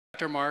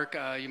Dr. Mark.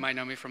 You might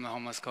know me from the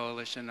Homeless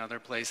Coalition and other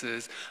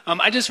places.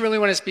 I just really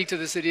want to speak to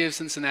the city of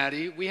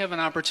Cincinnati. We have an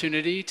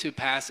opportunity to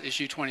pass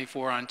Issue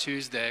 24 on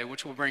Tuesday,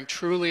 which will bring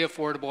truly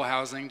affordable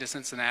housing to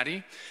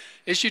Cincinnati.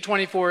 Issue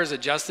 24 is a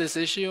justice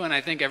issue, and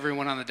I think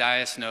everyone on the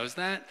dais knows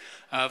that.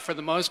 For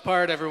the most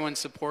part, everyone's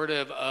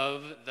supportive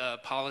of the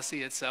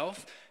policy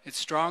itself. It's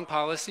strong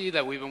policy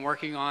that we've been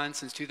working on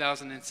since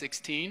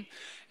 2016,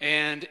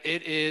 and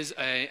it is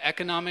an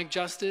economic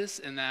justice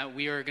in that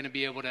we are going to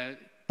be able to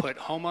put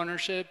home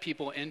ownership,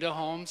 people into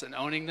homes and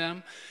owning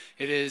them.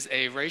 It is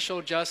a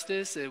racial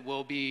justice. It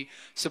will be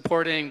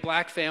supporting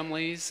black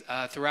families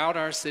throughout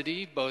our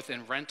city, both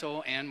in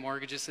rental and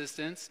mortgage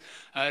assistance.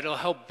 It'll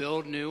help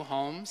build new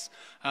homes.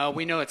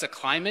 We know it's a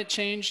climate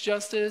change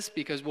justice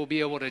because we'll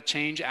be able to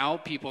change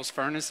out people's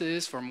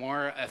furnaces for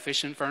more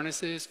efficient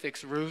furnaces,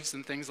 fix roofs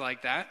and things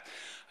like that.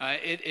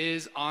 It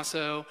is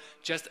also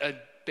just a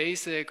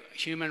basic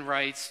human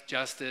rights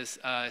justice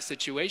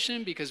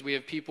situation because we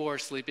have people who are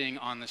sleeping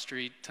on the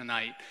street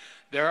tonight.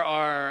 There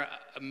are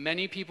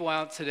many people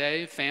out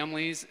today,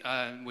 families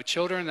with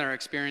children that are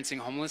experiencing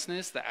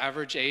homelessness. The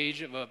average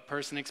age of a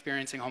person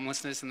experiencing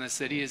homelessness in the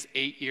city is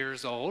 8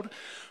 years old.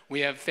 We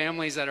have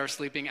families that are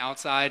sleeping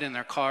outside in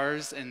their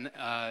cars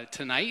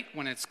tonight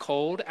when it's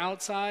cold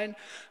outside.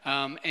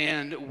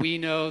 And we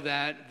know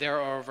that there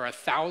are over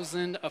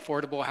 1,000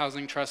 affordable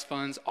housing trust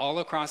funds all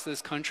across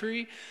this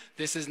country.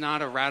 This is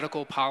not a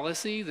radical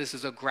policy. This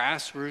is a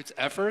grassroots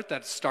effort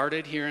that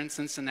started here in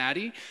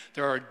Cincinnati.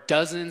 There are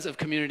dozens of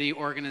community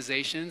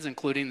organizations,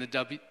 including the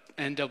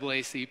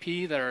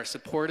NAACP, that are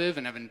supportive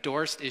and have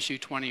endorsed Issue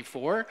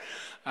 24.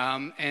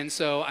 And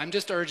so I'm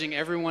just urging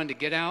everyone to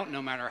get out,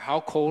 no matter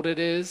how cold it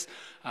is,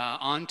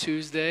 on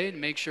Tuesday, to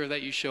make sure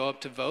that you show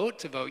up to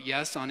vote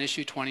yes on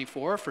Issue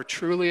 24 for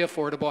truly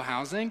affordable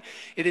housing.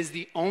 It is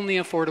the only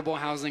affordable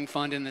housing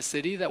fund in the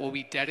city that will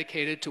be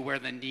dedicated to where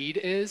the need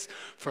is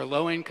for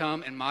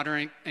low-income and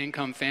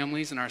moderate-income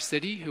families in our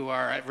city who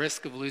are at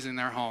risk of losing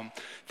their home.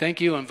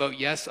 Thank you, and vote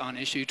yes on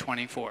Issue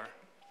 24.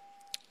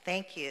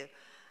 Thank you.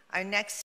 Our next